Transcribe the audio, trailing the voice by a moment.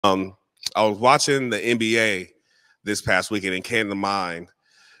I was watching the NBA this past weekend and came to mind.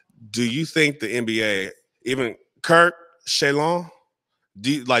 Do you think the NBA, even Kurt Shalon,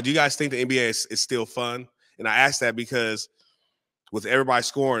 do you guys think the NBA is still fun? And I ask that because with everybody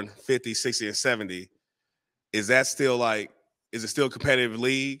scoring 50, 60, and 70, is that still is it still a competitive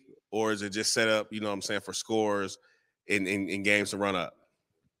league, or is it just set up, you know what I'm saying, for scores in games to run up?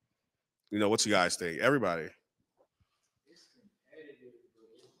 You know, what you guys think? Everybody. It's competitive,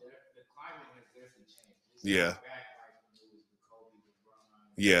 but the climate has definitely changed. It's Yeah. back like when it was the Kobe,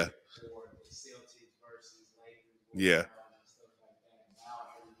 LeBron, Yeah. or the Celtics versus Lakers, Yeah. and stuff like that.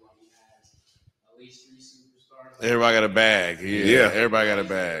 Now everybody has at least 3 superstars. Everybody got a bag. Yeah. Everybody got a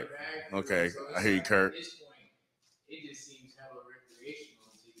bag. Okay, So I hear you, Kurt. At this point, it just seems hella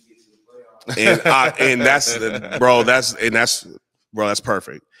recreational until you get to the playoffs. And that's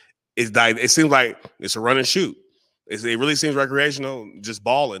perfect. It seems like it's a run and shoot. It really seems recreational. Just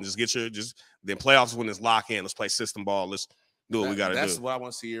balling, then playoffs when it's lock in. Let's play system ball. Let's do what we got to do. That's what I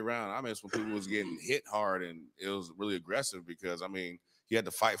want to see year round. I mean, it's when people was getting hit hard and it was really aggressive because I mean, you had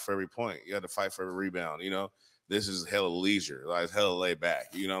to fight for every point. You had to fight for every rebound. You know, this is hella leisure, like it's hella laid back.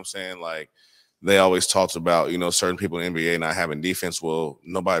 You know what I'm saying? Like they always talked about, you know, certain people in the NBA not having defense. Well,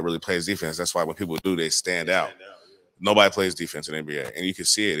 nobody really plays defense. That's why when people do, they stand out. Nobody plays defense in the NBA, and you can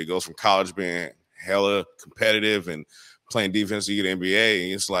see it. It goes from college being hella competitive and playing defense to you get NBA,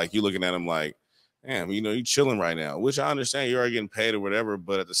 and it's like you looking at them like, damn, you know, you chilling right now. Which I understand you're already getting paid or whatever,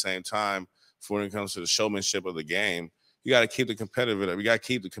 but at the same time, when it comes to the showmanship of the game, you got to keep the competitiveness up. You got to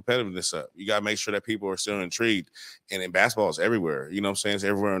keep the competitiveness up. You got to make sure that people are still intrigued. And in basketball, it's everywhere. You know what I'm saying? It's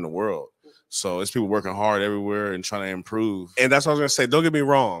everywhere in the world. So it's people working hard everywhere and trying to improve. And that's what I was going to say. Don't get me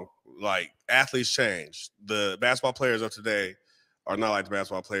wrong. Like, athletes change. The basketball players of today are not like the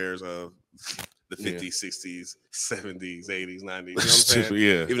basketball players of the 50s, 60s, 70s, 80s, 90s. You know what I'm saying?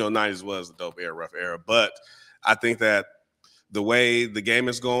 Yeah. Even though 90s was a dope era, rough era. But I think that the way the game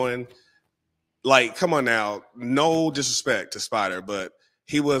is going, like, come on now, no disrespect to Spider, but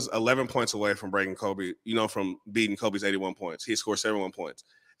he was 11 points away from breaking Kobe, you know, from beating Kobe's 81 points. He scored 71 points.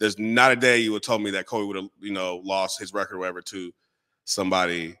 There's not a day you would told me that Kobe would have, you know, lost his record or whatever to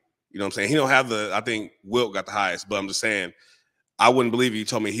somebody. You know what I'm saying? He don't have I think Wilt got the highest, but I'm just saying, I wouldn't believe you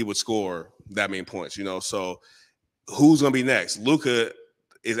told me he would score that many points, you know? So who's going to be next? Luka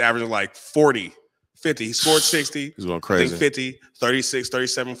is averaging like 40, 50. He scored 60. He's going crazy. I think 50, 36,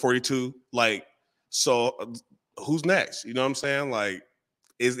 37, 42. Like, so who's next? You know what I'm saying? Like,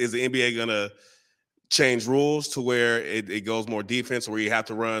 is the NBA going to change rules to where it goes more defense, or where you have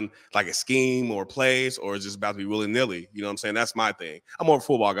to run like a scheme or plays, or it's just about to be willy-nilly? You know what I'm saying? That's my thing. I'm more of a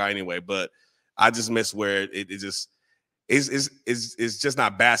football guy anyway, but I just miss where it just it's just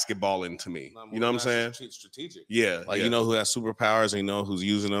not basketballing to me. You know what I'm saying? Strategic. Yeah. Like, you know who has superpowers and you know who's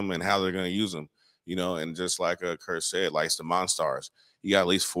using them and how they're going to use them, you know? And just like Kurt said, like it's the Monstars. You got at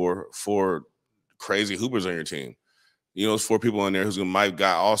least four crazy hoopers on your team. You know, it's 4 people in there who's might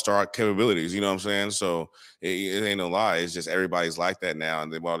got all-star capabilities. You know what I'm saying? So it ain't no lie. It's just everybody's like that now, and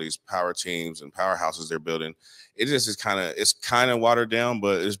they have all these power teams and powerhouses they're building. It just is it's kind of watered down,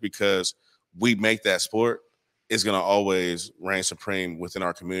 but it's because we make that sport. It's gonna always reign supreme within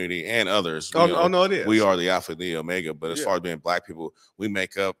our community and others. No, it is. We are the alpha, the omega. But as far as being black people, we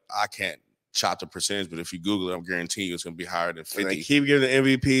make up. I can't chop the percentage, but if you Google it, I'm guaranteeing you it's going to be higher than 50. And they keep giving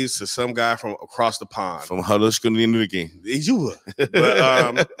the MVPs to some guy from across the pond. From Huddersfield. You but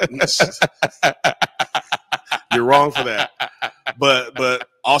you're wrong for that. But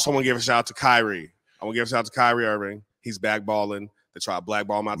also I want to give a shout out to Kyrie. I want to give a shout out to Kyrie Irving. He's back balling. They try to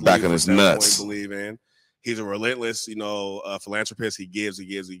blackball him out the back on his nuts. Believe in. He's a relentless, philanthropist. He gives.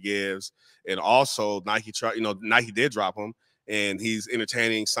 And also Nike did drop him. And he's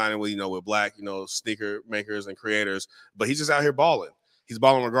entertaining, signing with, with black, sneaker makers and creators. But he's just out here balling. He's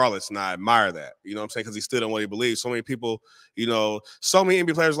balling regardless, and I admire that. You know what I'm saying? Because he stood on what he believes. So many people, so many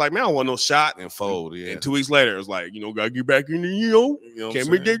NBA players like, man, I don't want no shot. And fold, yeah. And 2 weeks later, it was like, gotta get back in the, can't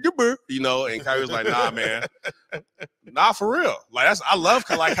make that number. And Kyrie was like, nah, man. Nah, for real. Like, I love,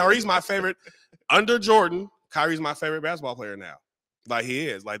 like, Kyrie's my favorite. Under Jordan, Kyrie's my favorite basketball player now. Like, he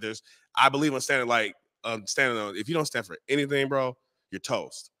is. Like, I believe in standing, like, standing on, if you don't stand for anything, bro, you're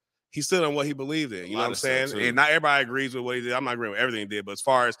toast. He stood on what he believed in. You know what I'm saying? And not everybody agrees with what he did. I'm not agreeing with everything he did, but as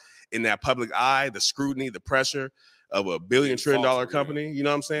far as in that public eye, the scrutiny, the pressure of a $1 trillion company, you know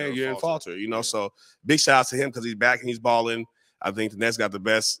what I'm saying? You didn't falter, So big shout out to him because he's back and he's balling. I think the Nets got the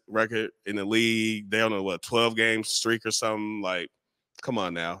best record in the league. They don't know 12-game streak or something. Like, come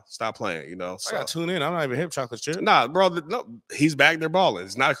on now, stop playing. So. I got to tune in. I'm not even hip chocolate chip. Nah, bro, no, he's back there balling.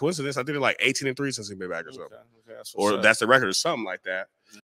 It's not a coincidence. I think they're like 18-3 since he's been back or something. Okay, or that's the record or something like that.